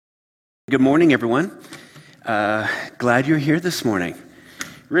Good morning, everyone. Glad you're here this morning.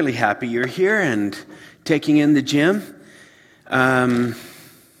 Really happy you're here and taking in the gym. Back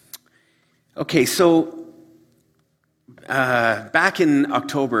in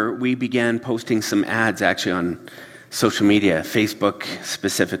October, we began posting some ads actually on social media, Facebook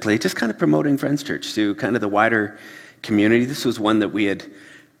specifically, just kind of promoting Friends Church to kind of the wider community. This was one that we had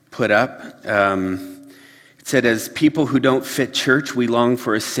put up. It said, as people who don't fit church, we long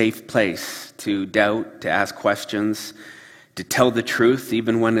for a safe place to doubt, to ask questions, to tell the truth,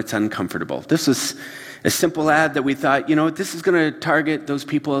 even when it's uncomfortable. This was a simple ad that we thought, this is going to target those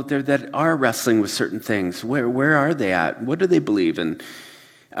people out there that are wrestling with certain things. Where are they at? What do they believe in?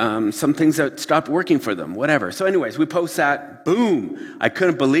 Some things that stopped working for them, whatever. So anyways, we post that, boom. I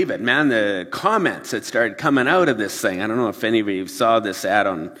couldn't believe it, man. The comments that started coming out of this thing. I don't know if any of you saw this ad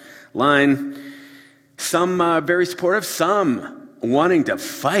online. Some very supportive, some wanting to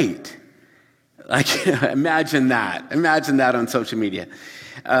fight. Like, imagine that on social media.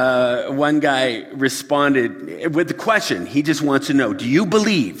 One guy responded with the question. He just wants to know, do you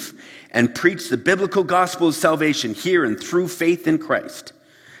believe and preach the biblical gospel of salvation here and through faith in Christ?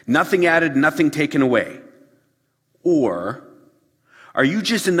 Nothing added, nothing taken away. Or are you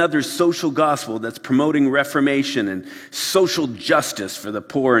just another social gospel that's promoting reformation and social justice for the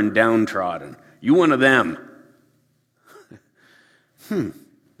poor and downtrodden? You one of them.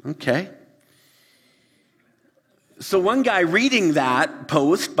 Okay. So one guy reading that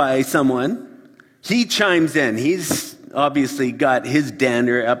post by someone, he chimes in. He's obviously got his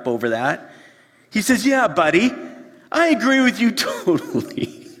dander up over that. He says, yeah, buddy, I agree with you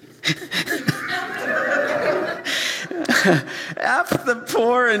totally. F the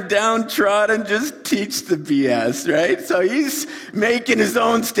poor and downtrodden, just teach the BS, right? So he's making his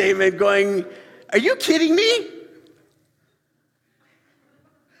own statement going, are you kidding me?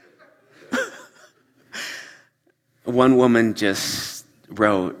 One woman just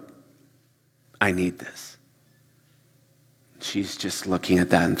wrote, I need this. She's just looking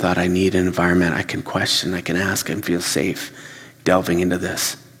at that and thought, I need an environment I can question, I can ask, and feel safe delving into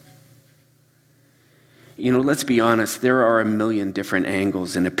this. Let's be honest, there are a million different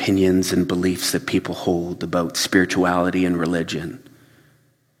angles and opinions and beliefs that people hold about spirituality and religion.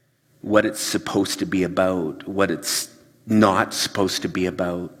 What it's supposed to be about, what it's not supposed to be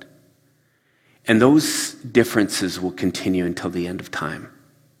about. And those differences will continue until the end of time.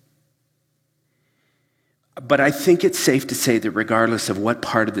 But I think it's safe to say that regardless of what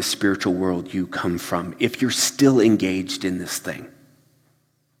part of the spiritual world you come from, if you're still engaged in this thing,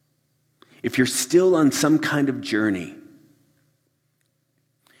 if you're still on some kind of journey,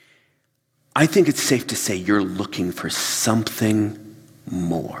 I think it's safe to say you're looking for something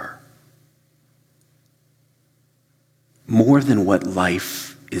more. More than what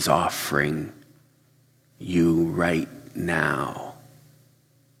life is offering you right now.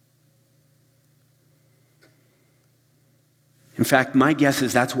 In fact, my guess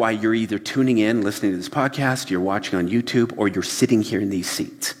is that's why you're either tuning in, listening to this podcast, you're watching on YouTube, or you're sitting here in these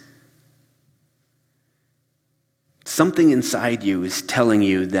seats. Something inside you is telling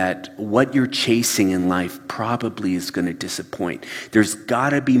you that what you're chasing in life probably is going to disappoint. There's got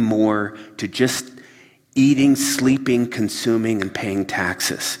to be more to just eating, sleeping, consuming, and paying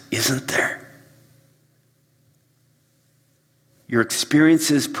taxes, isn't there? Your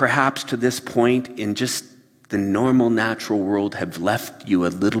experiences perhaps to this point in just the normal natural world have left you a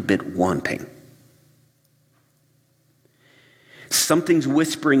little bit wanting. Something's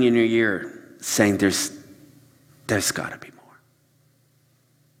whispering in your ear saying there's got to be more.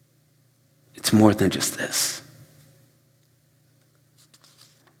 It's more than just this.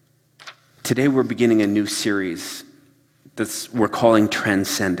 Today we're beginning a new series that we're calling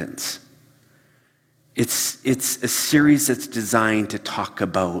Transcendence. It's a series that's designed to talk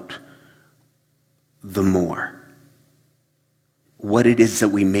about the more. What it is that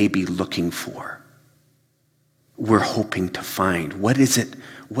we may be looking for. We're hoping to find. What is it?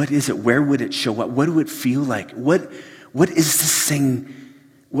 Where would it show up? What do it feel like? What is this thing?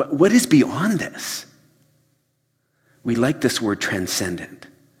 What is beyond this? We like this word transcendent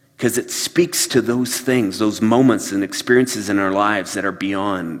because it speaks to those things, those moments and experiences in our lives that are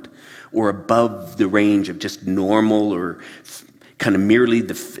beyond or above the range of just normal or kind of merely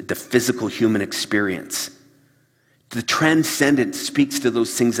the physical human experience. The transcendent speaks to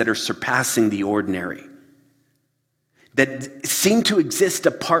those things that are surpassing the ordinary, that seem to exist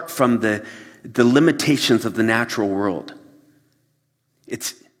apart from the limitations of the natural world.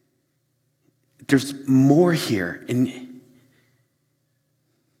 There's more here.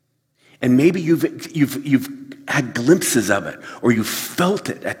 And maybe you've had glimpses of it, or you've felt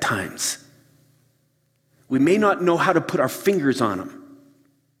it at times. We may not know how to put our fingers on them,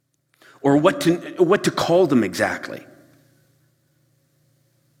 or what to call them exactly.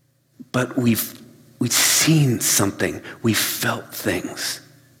 But we've seen something. We've felt things.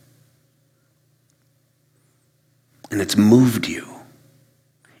 And it's moved you.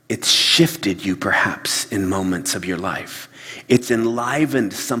 It's shifted you perhaps in moments of your life. It's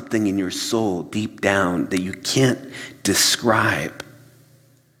enlivened something in your soul deep down that you can't describe.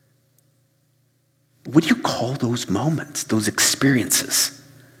 What do you call those moments, those experiences?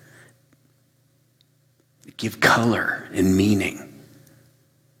 That give color and meaning.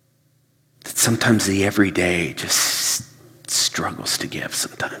 That sometimes the everyday just struggles to give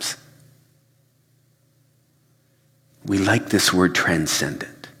sometimes. We like this word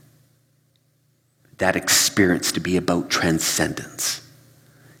transcendent. That experience to be about transcendence.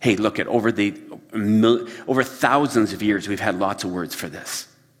 Hey, look at over thousands of years, we've had lots of words for this.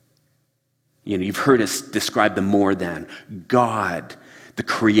 You've heard us describe the more than, God, the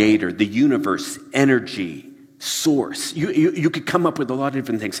creator, the universe, energy, source. You could come up with a lot of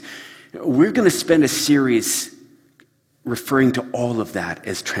different things. We're going to spend a series referring to all of that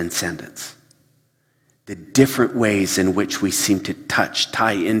as transcendence. The different ways in which we seem to touch,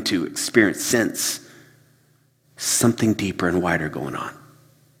 tie into, experience, sense something deeper and wider going on.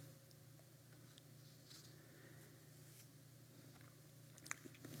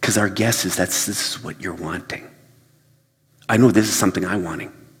 Because our guess is this is what you're wanting. I know this is something I'm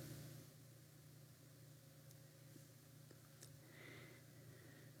wanting.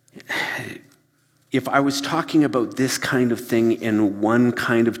 If I was talking about this kind of thing in one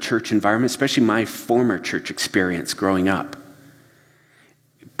kind of church environment, especially my former church experience growing up,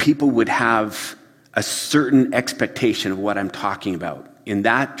 people would have a certain expectation of what I'm talking about. In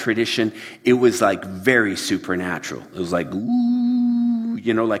that tradition, it was like very supernatural. It was like, ooh,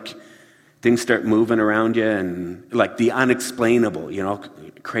 like things start moving around you and like the unexplainable,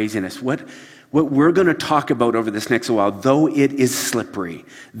 craziness. What we're going to talk about over this next while, though it is slippery,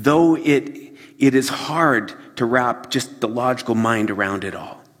 though it is hard to wrap just the logical mind around it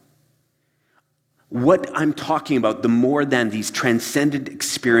all. What I'm talking about, the more than these transcendent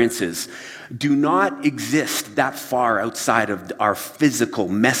experiences, do not exist that far outside of our physical,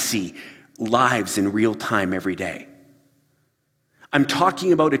 messy lives in real time every day. I'm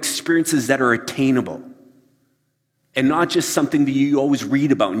talking about experiences that are attainable and not just something that you always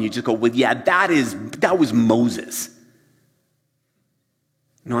read about and you just go, well, yeah, that was Moses.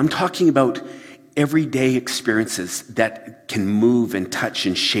 No, I'm talking about everyday experiences that can move and touch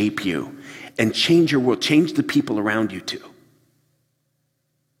and shape you and change your world, change the people around you too.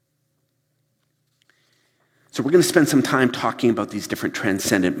 So we're going to spend some time talking about these different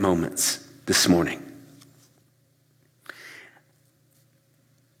transcendent moments this morning.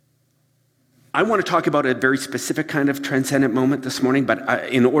 I want to talk about a very specific kind of transcendent moment this morning, but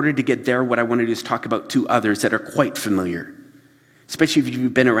in order to get there, what I want to do is talk about two others that are quite familiar, especially if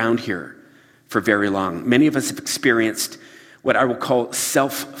you've been around here for very long. Many of us have experienced what I will call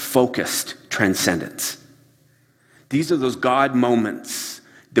self-focused transcendence. These are those God moments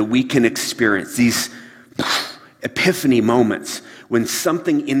that we can experience, these epiphany moments when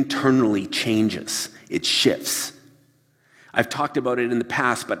something internally changes, it shifts. I've talked about it in the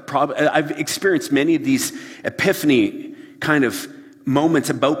past, but I've experienced many of these epiphany kind of moments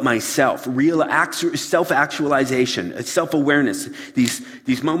about myself, real self-actualization, self-awareness,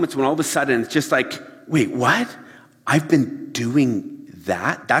 these moments when all of a sudden it's just like, wait, what? I've been doing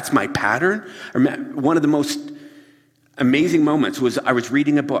that? That's my pattern? One of the most amazing moments was I was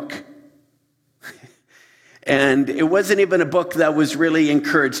reading a book. And it wasn't even a book that was really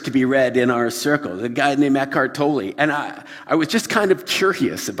encouraged to be read in our circle. A guy named Eckhart Tolle. And I was just kind of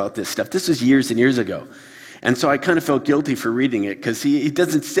curious about this stuff. This was years and years ago. And so I kind of felt guilty for reading it because he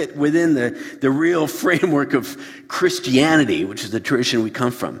doesn't sit within the real framework of Christianity, which is the tradition we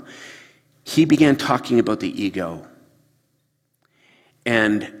come from. He began talking about the ego.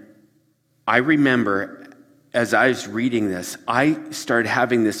 And I remember as I was reading this, I started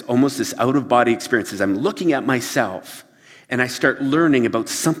having this out-of-body experience as I'm looking at myself and I start learning about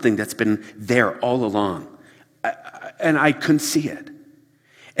something that's been there all along. And I couldn't see it.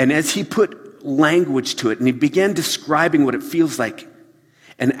 And as he put language to it and he began describing what it feels like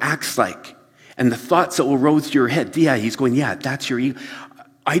and acts like and the thoughts that will rose to your head, yeah, he's going, yeah, that's your ego.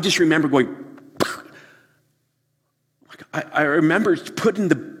 I just remember going, I remember putting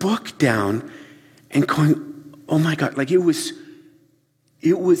the book down and going, oh my God, like it was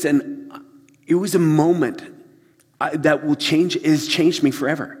a moment that has changed me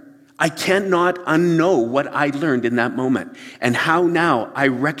forever. I cannot unknow what I learned in that moment and how now I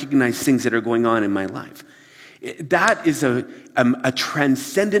recognize things that are going on in my life. That is a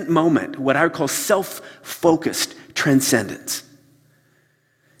transcendent moment, what I would call self-focused transcendence.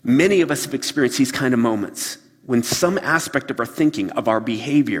 Many of us have experienced these kind of moments when some aspect of our thinking, of our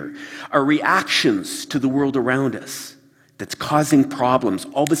behavior, our reactions to the world around us that's causing problems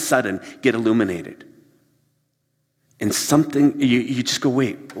all of a sudden get illuminated. And something, you just go,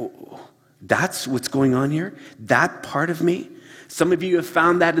 wait, that's what's going on here? That part of me? Some of you have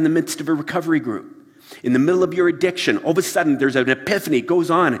found that in the midst of a recovery group. In the middle of your addiction, all of a sudden there's an epiphany, it goes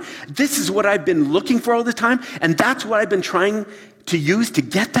on. This is what I've been looking for all the time, and that's what I've been trying to use to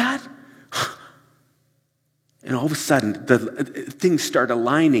get that? And all of a sudden, things start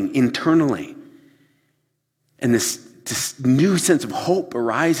aligning internally. And this new sense of hope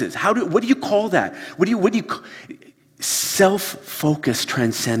arises. What do you call that? Self-focused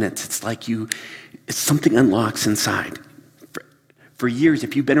transcendence. It's like something unlocks inside. For years,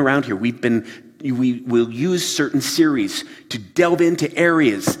 if you've been around here, we will use certain series to delve into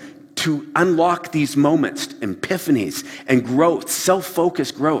areas to unlock these moments, epiphanies, and growth,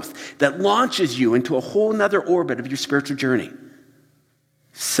 self-focused growth that launches you into a whole nother orbit of your spiritual journey.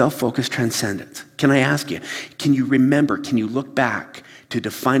 Self-focused transcendence. Can I ask you, can you look back to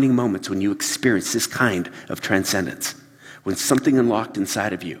defining moments when you experienced this kind of transcendence? When something unlocked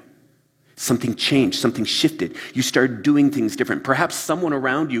inside of you, something changed, something shifted, you started doing things different. Perhaps someone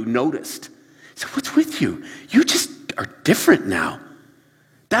around you noticed. So what's with you? You just are different now.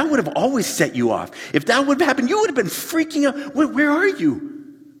 That would have always set you off. If that would have happened, you would have been freaking out. Where are you?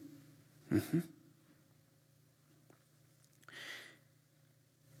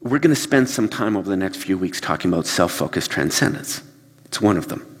 We're going to spend some time over the next few weeks talking about self-focused transcendence. It's one of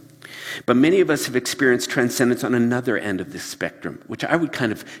them. But many of us have experienced transcendence on another end of this spectrum, which I would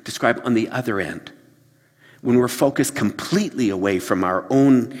kind of describe on the other end. When we're focused completely away from our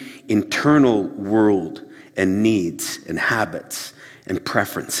own internal world and needs and habits and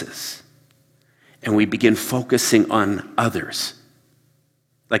preferences. And we begin focusing on others.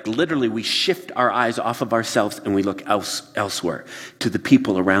 Like literally we shift our eyes off of ourselves and we look elsewhere to the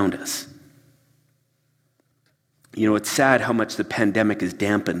people around us. You know, it's sad how much the pandemic has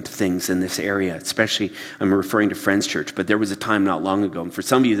dampened things in this area, especially I'm referring to Friends Church, but there was a time not long ago, and for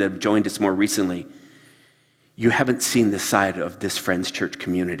some of you that have joined us more recently, you haven't seen this side of this Friends Church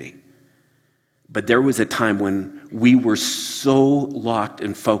community. But there was a time when we were so locked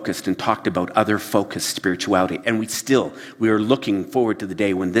and focused and talked about other focused spirituality. And we are looking forward to the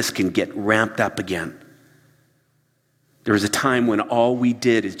day when this can get ramped up again. There was a time when all we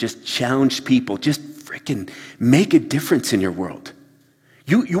did is just challenge people, just freaking make a difference in your world.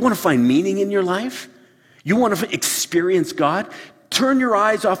 You want to find meaning in your life? You want to experience God? Turn your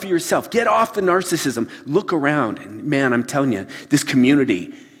eyes off of yourself. Get off the narcissism. Look around. And man, I'm telling you, this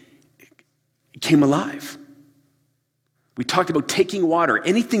community came alive. We talked about taking water,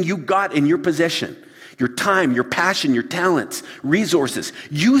 anything you got in your possession, your time, your passion, your talents, resources,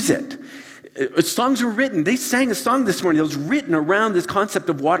 use it. Songs were written. They sang a song this morning that was written around this concept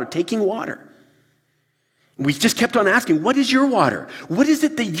of water, taking water. We just kept on asking, what is your water? What is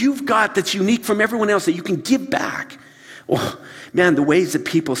it that you've got that's unique from everyone else that you can give back? Oh, man, the ways that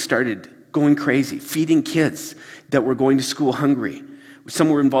people started going crazy, feeding kids that were going to school hungry. Some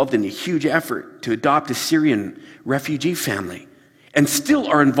were involved in a huge effort to adopt a Syrian refugee family and still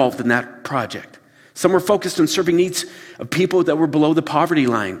are involved in that project. Some were focused on serving needs of people that were below the poverty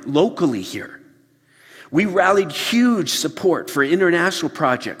line locally here. We rallied huge support for international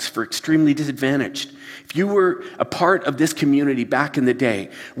projects for extremely disadvantaged. If you were a part of this community back in the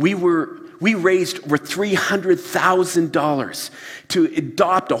day, we raised over $300,000 to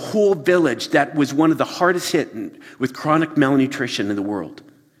adopt a whole village that was one of the hardest hit with chronic malnutrition in the world.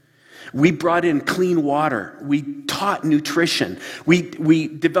 We brought in clean water. We taught nutrition. We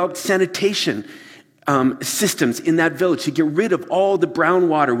developed sanitation systems in that village to get rid of all the brown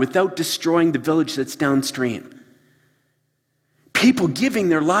water without destroying the village that's downstream. People giving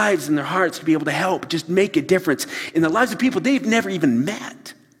their lives and their hearts to be able to help, just make a difference in the lives of people they've never even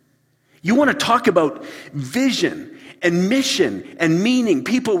met. You want to talk about vision and mission and meaning.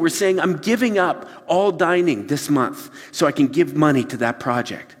 People were saying, I'm giving up all dining this month so I can give money to that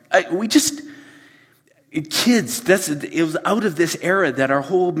project. It was out of this era that our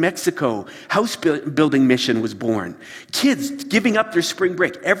whole Mexico house building mission was born. Kids giving up their spring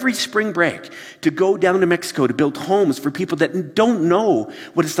break, every spring break, to go down to Mexico to build homes for people that don't know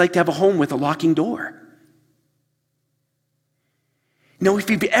what it's like to have a home with a locking door. Now,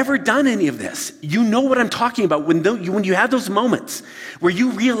 if you've ever done any of this, you know what I'm talking about. When you have those moments where you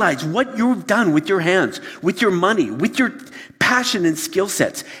realize what you've done with your hands, with your money, with your passion and skill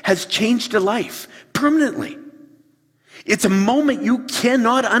sets has changed a life permanently. It's a moment you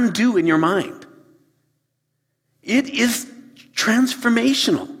cannot undo in your mind. It is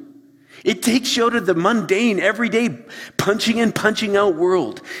transformational. It takes you out of the mundane, everyday, punching in, punching out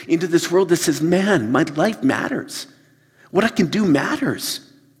world into this world that says, man, my life matters. What I can do matters.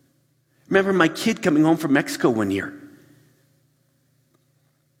 Remember my kid coming home from Mexico one year.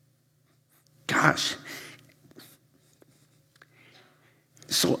 Gosh.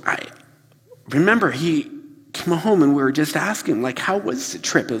 So I remember he came home and we were just asking him, like, how was the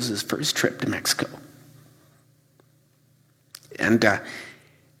trip? It was his first trip to Mexico. And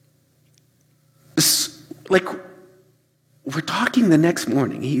we're talking the next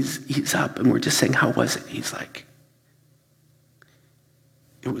morning. He's up and we're just saying, how was it? He's like,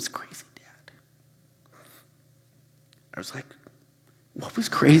 it was crazy, Dad. I was like, what was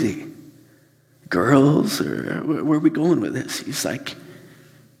crazy? Girls, or where are we going with this? He's like,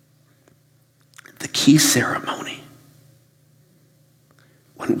 the key ceremony.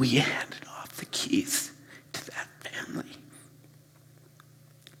 When we handed off the keys to that family.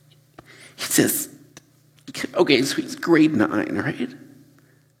 He says, okay, so he's grade 9, right? He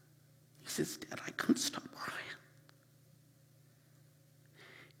says, Dad, I couldn't stop crying.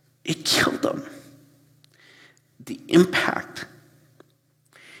 It killed him. The impact.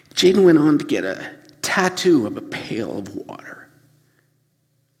 Jaden went on to get a tattoo of a pail of water.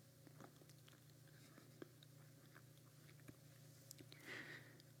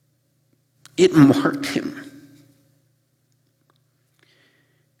 It marked him.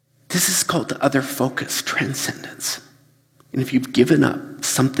 This is called the other focus, transcendence. And if you've given up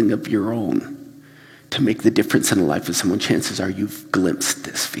something of your own to make the difference in the life of someone, chances are you've glimpsed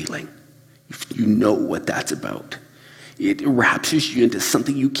this feeling. You know what that's about. It raptures you into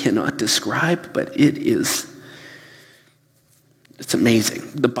something you cannot describe, but it's amazing.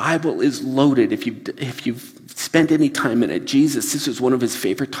 The Bible is loaded. If you've spent any time in it, Jesus, this was one of his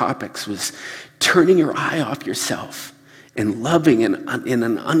favorite topics, was turning your eye off yourself and loving in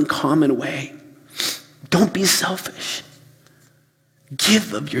an uncommon way. Don't be selfish.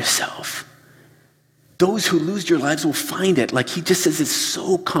 Give of yourself. Those who lose your lives will find it. Like he just says, it's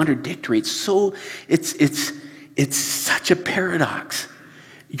so contradictory. It's such a paradox.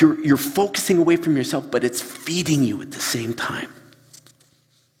 You're focusing away from yourself, but it's feeding you at the same time.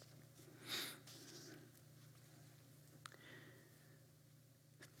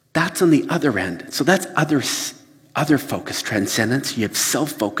 That's on the other end. So that's other focus, transcendence. You have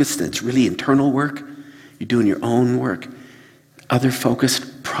self-focus, and it's really internal work. You're doing your own work. Other focus,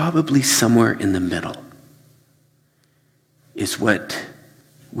 probably somewhere in the middle, is what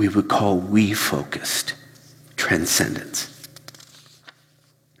we would call we-focused transcendence.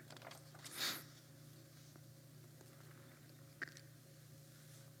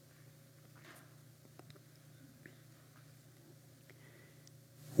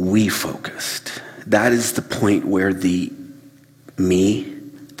 We-focused. That is the point where the me,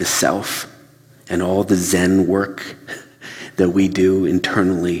 the self, and all the Zen work that we do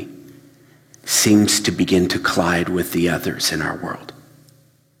internally seems to begin to collide with the others in our world,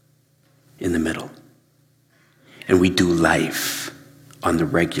 in the middle. And we do life on the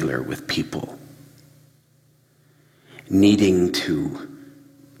regular with people, needing to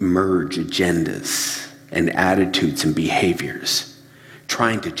merge agendas and attitudes and behaviors,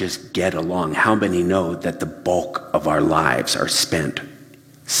 trying to just get along. How many know that the bulk of our lives are spent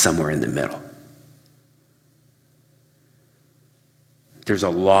somewhere in the middle? There's a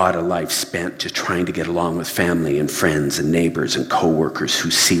lot of life spent just trying to get along with family and friends and neighbors and coworkers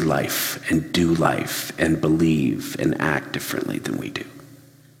who see life and do life and believe and act differently than we do.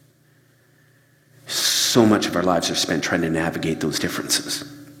 So much of our lives are spent trying to navigate those differences.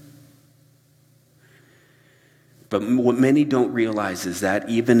 But what many don't realize is that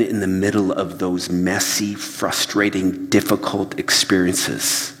even in the middle of those messy, frustrating, difficult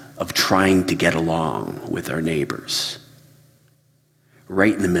experiences of trying to get along with our neighbors,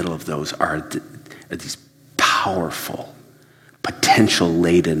 right in the middle of those are these powerful,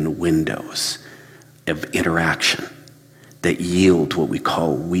 potential-laden windows of interaction that yield what we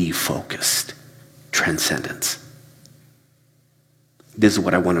call we-focused transcendence. This is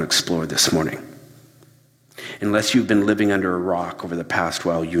what I want to explore this morning. Unless you've been living under a rock over the past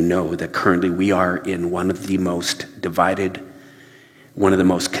while, you know that currently we are in one of the most divided, one of the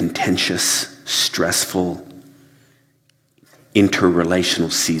most contentious, stressful,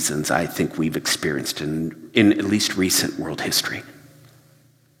 interrelational seasons I think we've experienced in at least recent world history.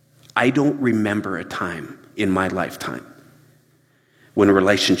 I don't remember a time in my lifetime when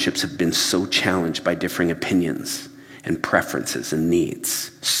relationships have been so challenged by differing opinions and preferences and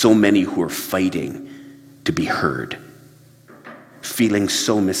needs. So many who are fighting to be heard, feeling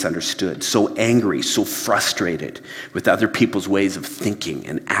so misunderstood, so angry, so frustrated with other people's ways of thinking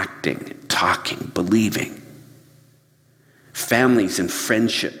and acting, talking, believing. Families and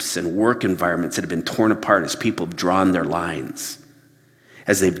friendships and work environments that have been torn apart as people have drawn their lines,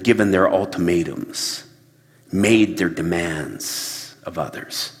 as they've given their ultimatums, made their demands of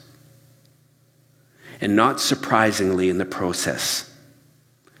others. And not surprisingly in the process,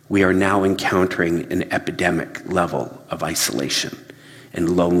 we are now encountering an epidemic level of isolation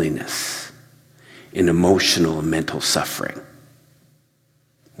and loneliness and emotional and mental suffering.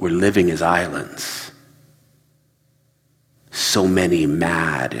 We're living as islands. So many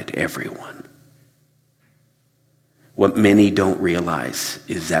mad at everyone. What many don't realize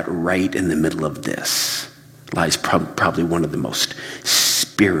is that right in the middle of this lies probably one of the most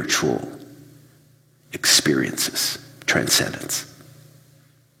spiritual experiences, transcendence.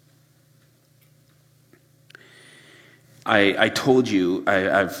 I told you,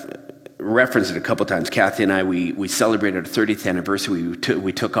 I've referenced it a couple times. Kathy and I, we celebrated our 30th anniversary.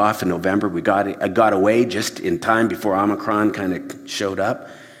 We took off in November. I got away just in time before Omicron kind of showed up.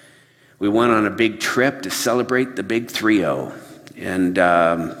 We went on a big trip to celebrate the big 3-0. And,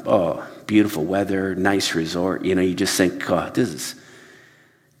 beautiful weather, nice resort. You know, you just think, oh, this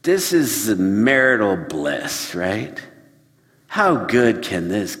is the marital bliss, right? How good can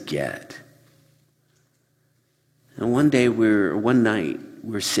this get? And one night,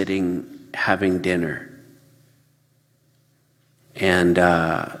 we're sitting having dinner. And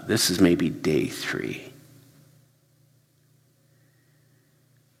this is maybe day 3.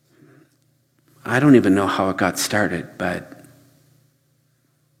 I don't even know how it got started, but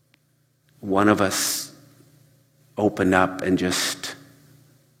one of us opened up and just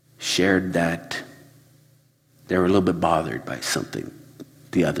shared that they were a little bit bothered by something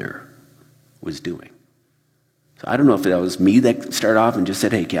the other was doing. So I don't know if that was me that started off and just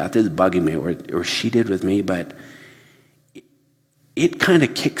said, hey, Kath, this is bugging me, or she did with me, but it kind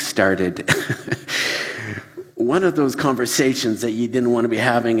of kick-started one of those conversations that you didn't want to be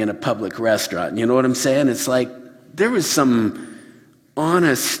having in a public restaurant. You know what I'm saying? It's like there was some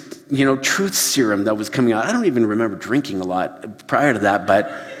honest, truth serum that was coming out. I don't even remember drinking a lot prior to that,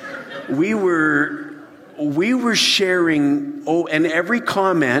 but we were sharing, and every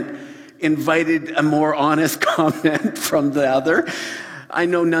comment invited a more honest comment from the other. I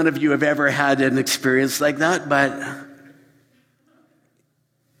know none of you have ever had an experience like that, but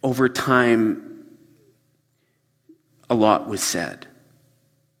over time, a lot was said.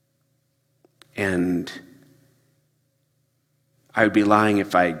 And I would be lying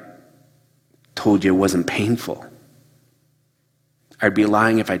if I told you it wasn't painful. I'd be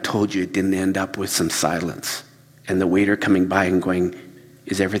lying if I told you it didn't end up with some silence and the waiter coming by and going,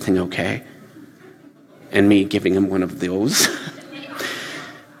 is everything okay? And me giving him one of those.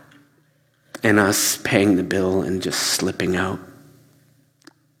 And us paying the bill and just slipping out.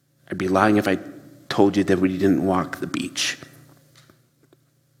 I'd be lying if I told you that we didn't walk the beach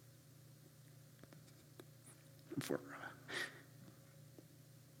for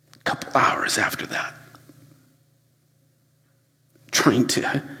a couple hours after that, trying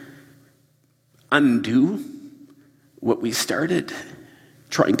to undo what we started,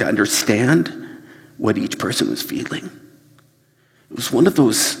 trying to understand what each person was feeling. It was one of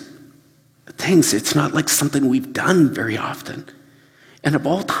those things, it's not like something we've done very often. And of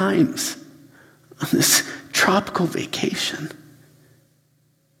all times, on this tropical vacation,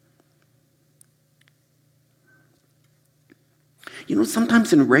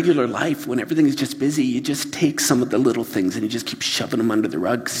 sometimes in regular life, when everything is just busy, you just take some of the little things and you just keep shoving them under the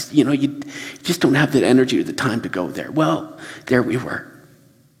rug. You just don't have the energy or the time to go there. Well, there we were.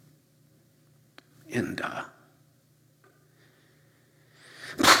 And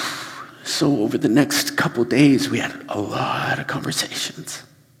so over the next couple days, we had a lot of conversations.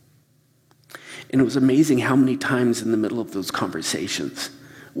 And it was amazing how many times in the middle of those conversations,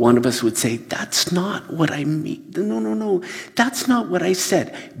 one of us would say, that's not what I mean. No, that's not what I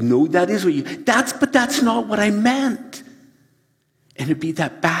said. No, that is what but that's not what I meant. And it'd be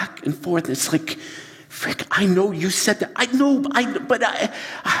that back and forth. It's like, frick, I know you said that. I know, but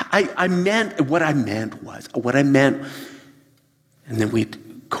I meant, what I meant. And then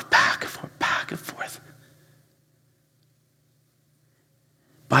we'd go back and forth.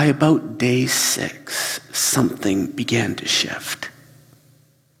 By about day 6, something began to shift.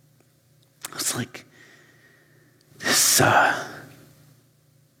 It's like,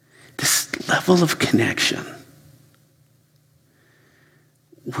 level of connection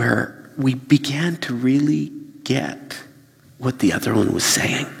where we began to really get what the other one was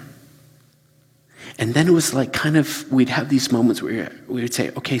saying. And then it was like kind of, we'd have these moments where we would say,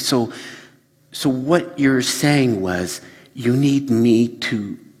 okay, so what you're saying was you need me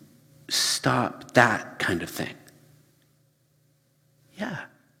to stop that kind of thing. Yeah.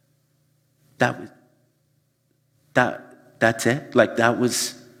 That's it? Like that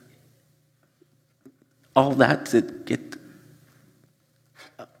was all that to get,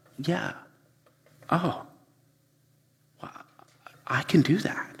 yeah. Oh, well, I can do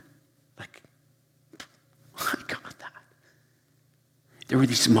that. Like, I got that. There were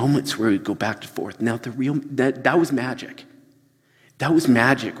these moments where we'd go back and forth. Now that was magic. That was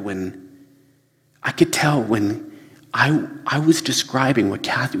magic when I could tell when I was describing what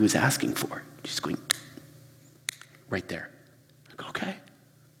Kathy was asking for. She's going right there. I go,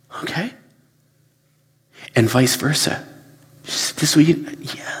 okay. And vice versa. This way,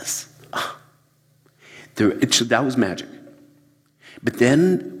 yes. That was magic. But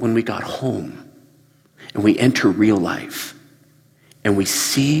then when we got home and we enter real life and we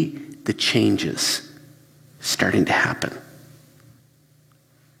see the changes starting to happen.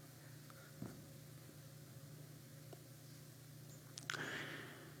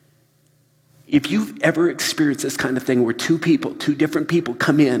 If you've ever experienced this kind of thing where two different people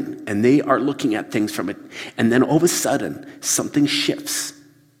come in and they are looking at things from it, and then all of a sudden something shifts.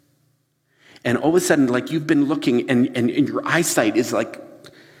 And all of a sudden, like you've been looking and your eyesight is like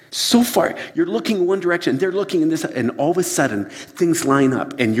so far, you're looking one direction, they're looking in this, and all of a sudden things line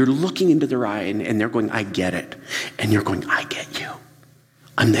up and you're looking into their eye and they're going, I get it. And you're going, I get you.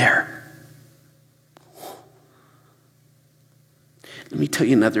 I'm there. Let me tell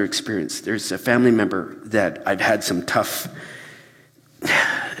you another experience. There's a family member that I've had some tough,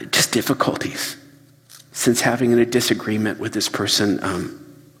 just difficulties since having a disagreement with this person a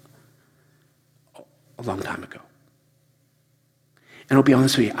long time ago. And I'll be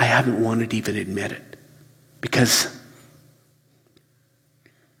honest with you, I haven't wanted to even admit it because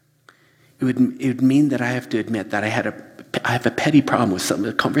it would mean that I have to admit that I have a petty problem with some of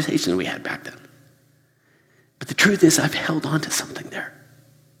the conversations we had back then. But the truth is, I've held on to something there.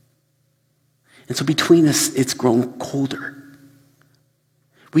 And so between us, it's grown colder.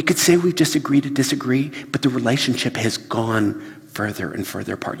 We could say we've just agreed to disagree, but the relationship has gone further and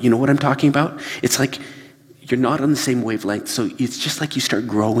further apart. You know what I'm talking about? It's like you're not on the same wavelength, so it's just like you start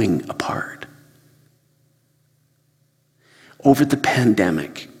growing apart. Over the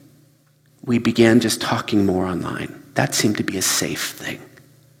pandemic, we began just talking more online. That seemed to be a safe thing.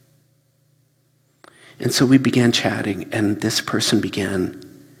 And so we began chatting, and this person began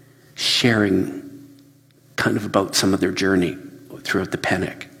sharing kind of about some of their journey throughout the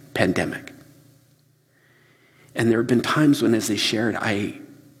pandemic. And there have been times when, as they shared, I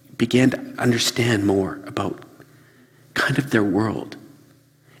began to understand more about kind of their world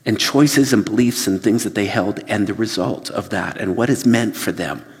and choices and beliefs and things that they held and the results of that and what it's meant for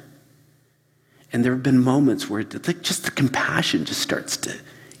them. And there have been moments where just the compassion just starts to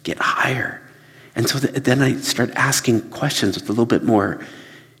get higher. And so then I start asking questions with a little bit more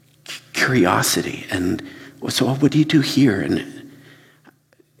curiosity. And so, what do you do here? And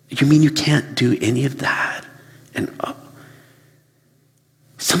you mean you can't do any of that? And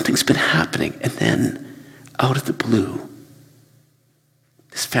something's been happening. And then, out of the blue,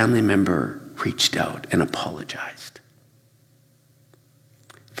 this family member reached out and apologized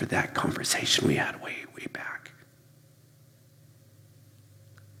for that conversation we had way back.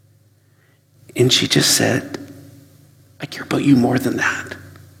 And she just said, I care about you more than that.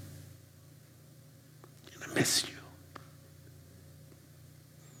 And I miss you.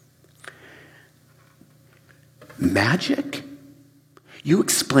 Magic? You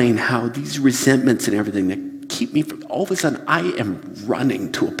explain how these resentments and everything that keep me from, all of a sudden I am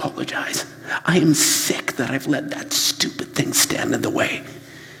running to apologize. I am sick that I've let that stupid thing stand in the way.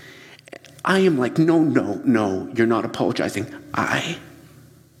 I am like, no, you're not apologizing. I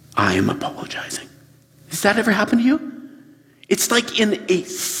am apologizing. Has that ever happened to you? It's like in a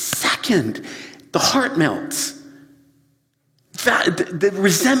second, the heart melts. The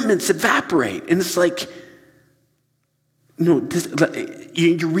resentments evaporate. And it's like, no,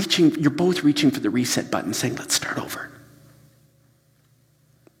 you're both reaching for the reset button saying, let's start over.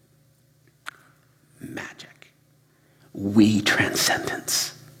 Magic.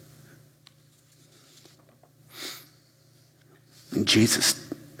 Transcendence. And Jesus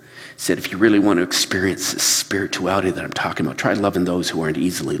said, if you really want to experience this spirituality that I'm talking about, try loving those who aren't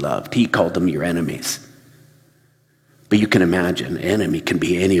easily loved. He called them your enemies. But you can imagine, enemy can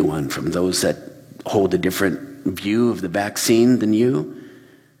be anyone from those that hold a different view of the vaccine than you,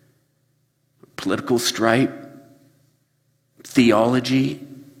 political stripe, theology.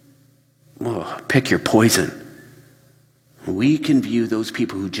 Oh, pick your poison. We can view those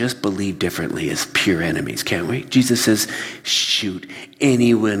people who just believe differently as pure enemies, can't we? Jesus says, shoot,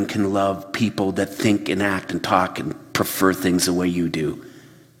 anyone can love people that think and act and talk and prefer things the way you do.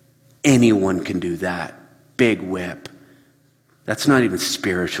 Anyone can do that. Big whip. That's not even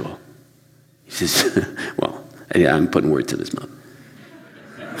spiritual. He says, well, I'm putting words in his mouth.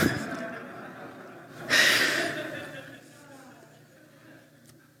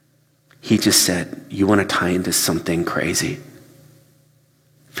 He just said, you want to tie into something crazy?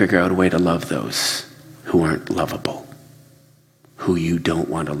 Figure out a way to love those who aren't lovable, who you don't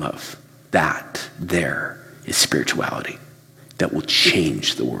want to love. That there is spirituality that will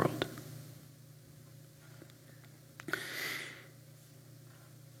change the world.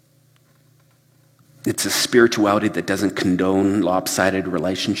 It's a spirituality that doesn't condone lopsided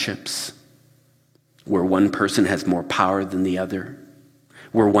relationships, where one person has more power than the other,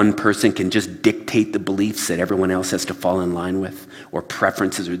 where one person can just dictate the beliefs that everyone else has to fall in line with, or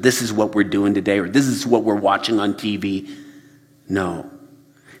preferences, or this is what we're doing today, or this is what we're watching on TV. No.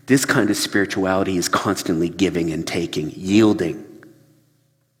 This kind of spirituality is constantly giving and taking, yielding.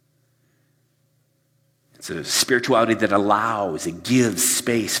 It's a spirituality that allows, it gives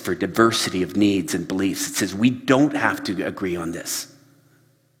space for diversity of needs and beliefs. It says we don't have to agree on this.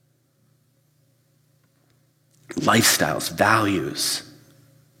 Lifestyles, values.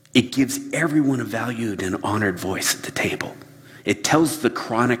 It gives everyone a valued and honored voice at the table. It tells the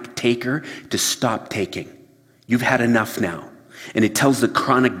chronic taker to stop taking. You've had enough now. And it tells the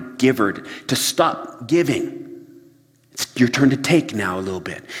chronic giver to stop giving. It's your turn to take now a little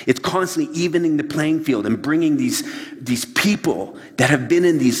bit. It's constantly evening the playing field and bringing these people that have been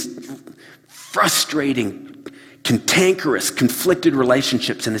in these frustrating, cantankerous, conflicted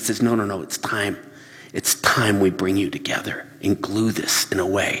relationships. And it says, no, it's time. It's time we bring you together and glue this in a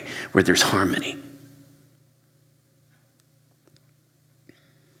way where there's harmony.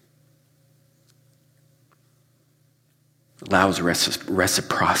 Allows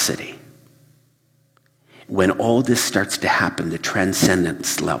reciprocity. When all this starts to happen, the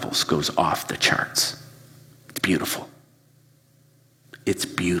transcendence levels goes off the charts. It's beautiful. It's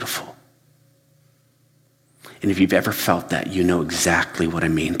beautiful. And if you've ever felt that, you know exactly what I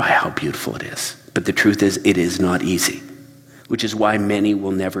mean by how beautiful it is. But the truth is, it is not easy, which is why many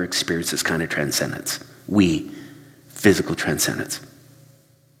will never experience this kind of transcendence. Physical transcendence.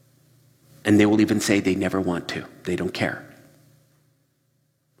 And they will even say they never want to. They don't care.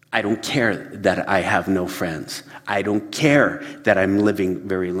 I don't care that I have no friends. I don't care that I'm living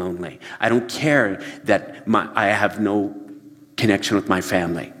very lonely. I don't care that I have no connection with my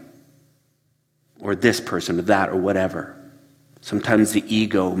family, or this person, or that, or whatever. Sometimes the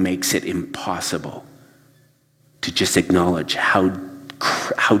ego makes it impossible to just acknowledge how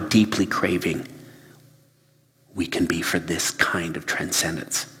deeply craving we can be for this kind of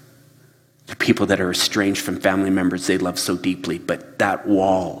transcendence. The people that are estranged from family members they love so deeply, but that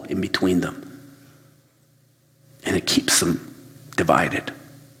wall in between them, and it keeps them divided.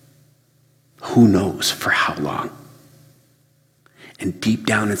 Who knows for how long? And deep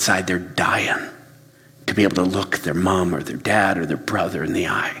down inside, they're dying to be able to look their mom or their dad or their brother in the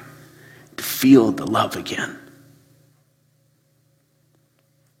eye, to feel the love again.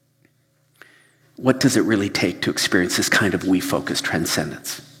 What does it really take to experience this kind of we-focused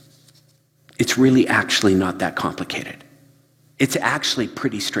transcendence? It's really actually not that complicated. It's actually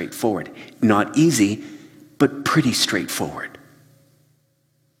pretty straightforward. Not easy, but pretty straightforward.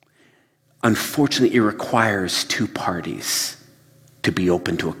 Unfortunately, it requires two parties to be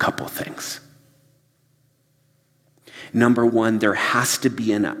open to a couple things. Number one, there has to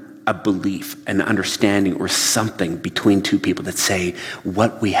be a belief, an understanding, or something between two people that say,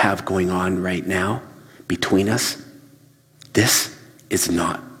 what we have going on right now between us, this is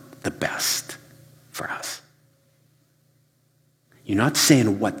not the best for us. You're not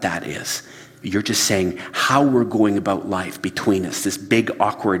saying what that is. You're just saying how we're going about life between us, this big,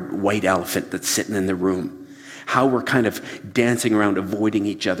 awkward white elephant that's sitting in the room, how we're kind of dancing around, avoiding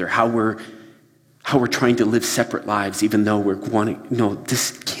each other, how we're trying to live separate lives even though we're wanting, no,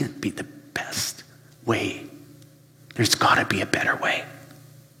 this can't be the best way. There's got to be a better way.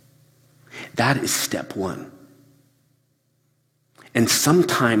 That is step one. And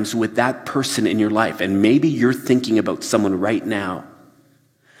sometimes with that person in your life, and maybe you're thinking about someone right now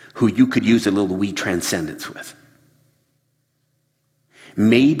who you could use a little wee transcendence with.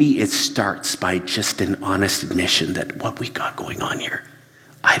 Maybe it starts by just an honest admission that what we got going on here,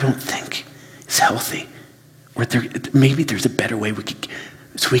 I don't think is healthy. Or maybe there's a better way we could.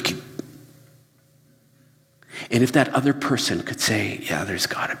 And if that other person could say, yeah, there's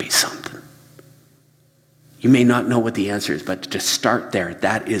got to be something. You may not know what the answer is, but to start there,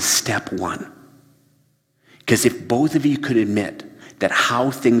 that is step one. Because if both of you could admit that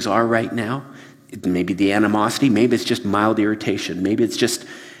how things are right now, maybe the animosity, maybe it's just mild irritation, maybe it's just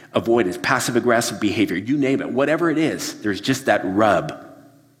avoidance, passive-aggressive behavior, you name it, whatever it is, there's just that rub.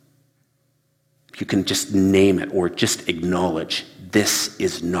 You can just name it or just acknowledge this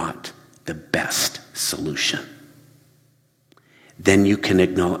is not the best solution. Then you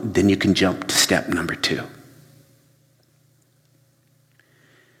can jump to step number 2,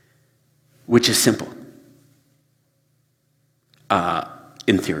 which is simple,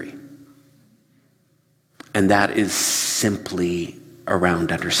 in theory. And that is simply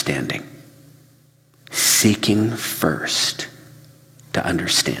around understanding. Seeking first to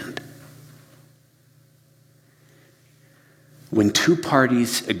understand. When two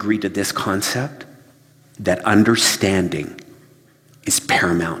parties agree to this concept, that understanding is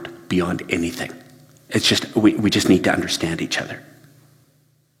paramount beyond anything. It's just, we just need to understand each other.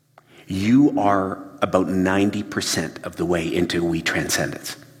 You are about 90% of the way into we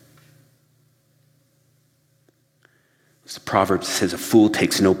transcendence. The Proverbs says a fool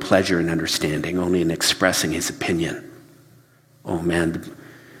takes no pleasure in understanding, only in expressing his opinion. Oh man,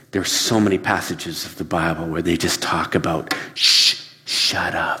 there's so many passages of the Bible where they just talk about,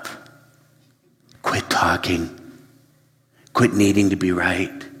 shut up. Quit talking. Quit needing to be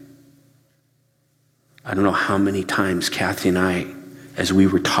right. I don't know how many times Kathy and I, as we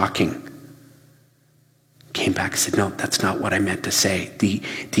were talking, came back and said, no, that's not what I meant to say.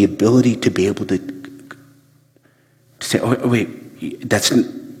 The ability to be able to say, oh wait,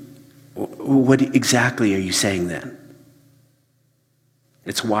 what exactly are you saying then?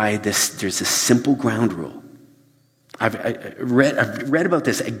 It's why there's a simple ground rule. I've read about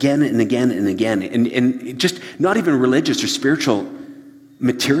this again and again and again, and just not even religious or spiritual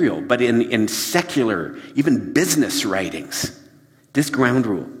material, but in secular, even business writings. This ground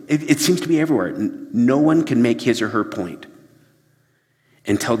rule, it seems to be everywhere. No one can make his or her point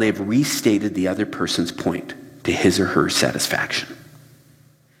until they've restated the other person's point to his or her satisfaction.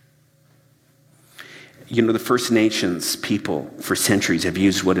 You know, the First Nations people for centuries have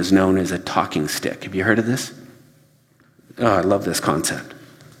used what is known as a talking stick. Have you heard of this? Oh, I love this concept.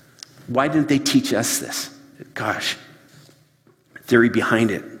 Why didn't they teach us this? Gosh, theory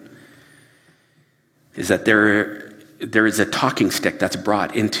behind it is that there is a talking stick that's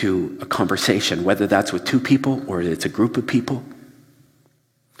brought into a conversation, whether that's with two people or it's a group of people.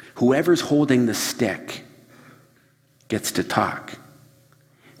 Whoever's holding the stick gets to talk.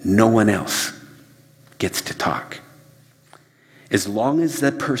 No one else gets to talk. As long as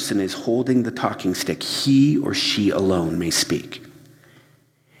that person is holding the talking stick, he or she alone may speak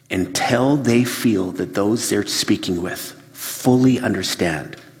until they feel that those they're speaking with fully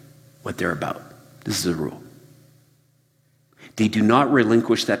understand what they're about. This is the rule. They do not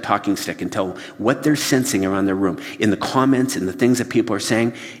relinquish that talking stick until what they're sensing around their room, in the comments and the things that people are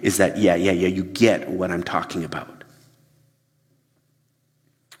saying, is that, yeah, you get what I'm talking about.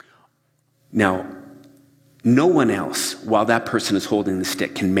 Now, no one else, while that person is holding the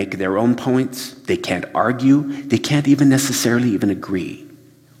stick, can make their own points. They can't argue. They can't even necessarily even agree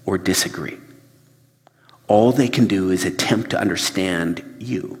or disagree. All they can do is attempt to understand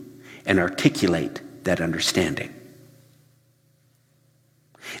you and articulate that understanding.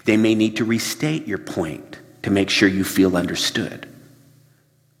 They may need to restate your point to make sure you feel understood.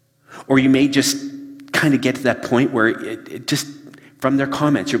 Or you may just kind of get to that point where it just, from their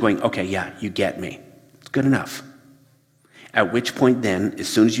comments, you're going, okay, yeah, you get me. It's good enough. At which point then, as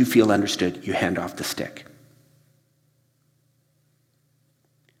soon as you feel understood, you hand off the stick.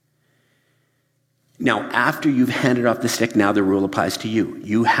 Now, after you've handed off the stick, now the rule applies to you.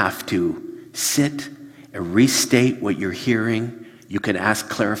 You have to sit and restate what you're hearing. You can ask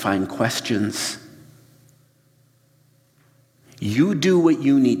clarifying questions. You do what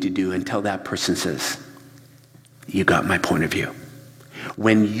you need to do until that person says, you got my point of view.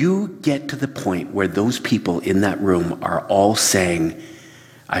 When you get to the point where those people in that room are all saying,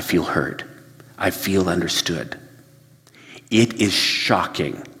 I feel heard, I feel understood, it is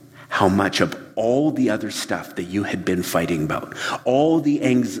shocking how much of all the other stuff that you had been fighting about, all the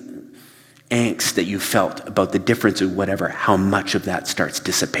angst that you felt about the difference of whatever, how much of that starts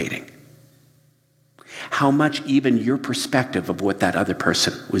dissipating. How much even your perspective of what that other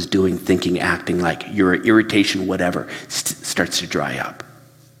person was doing, thinking, acting like, your irritation, whatever, starts to dry up.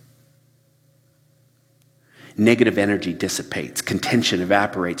 Negative energy dissipates, contention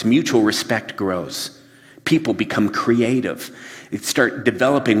evaporates, mutual respect grows. People become creative. They start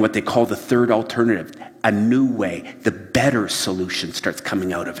developing what they call the third alternative, a new way. The better solution starts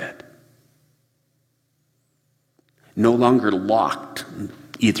coming out of it. No longer locked on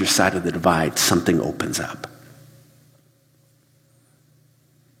either side of the divide, something opens up.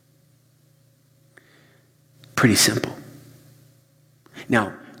 Pretty simple.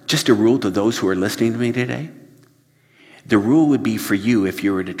 Now, just a rule to those who are listening to me today. The rule would be for you, if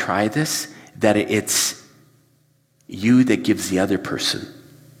you were to try this, that it's you that gives the other person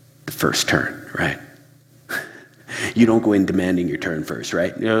the first turn, right? You don't go in demanding your turn first,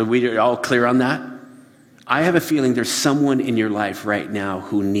 right? We're all clear on that? I have a feeling there's someone in your life right now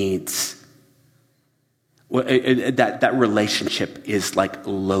who needs, that relationship is like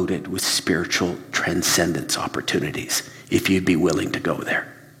loaded with spiritual transcendence opportunities, if you'd be willing to go there.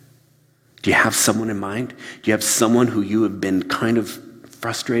 Do you have someone in mind? Do you have someone who you have been kind of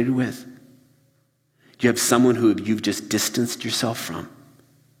frustrated with? Do you have someone who you've just distanced yourself from?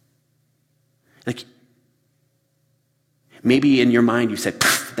 Like, maybe in your mind you said,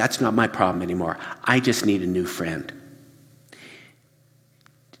 that's not my problem anymore. I just need a new friend.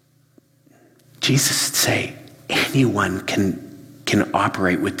 Jesus would say, anyone can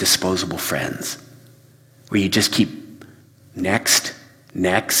operate with disposable friends, where you just keep next.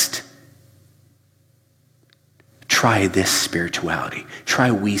 Try this spirituality.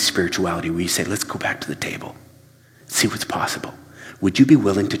 Try we spirituality, where you say, let's go back to the table. See what's possible. Would you be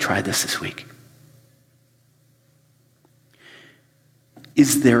willing to try this week?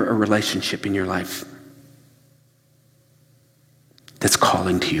 Is there a relationship in your life that's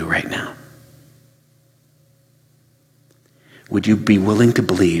calling to you right now? Would you be willing to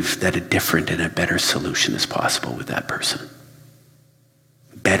believe that a different and a better solution is possible with that person?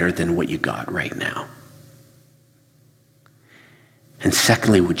 Better than what you got right now. And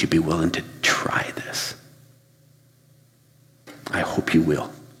secondly, would you be willing to try this? I hope you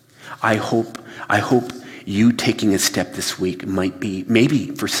will. I hope you taking a step this week might be, maybe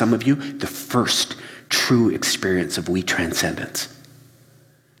for some of you, the first true experience of we transcendence.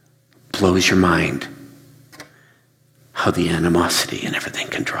 Blows your mind how the animosity and everything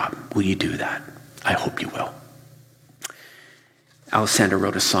can drop. Will you do that? I hope you will. Alessandra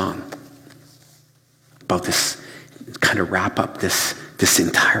wrote a song about this, kind of wrap up this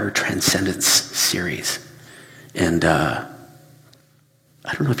entire transcendence series. And I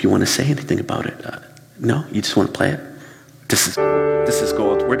don't know if you want to say anything about it. No? You just want to play it? This is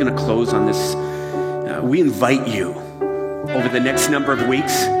gold. We're going to close on this. We invite you over the next number of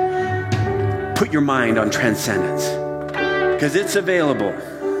weeks, put your mind on transcendence, because it's available.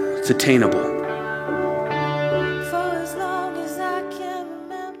 It's attainable.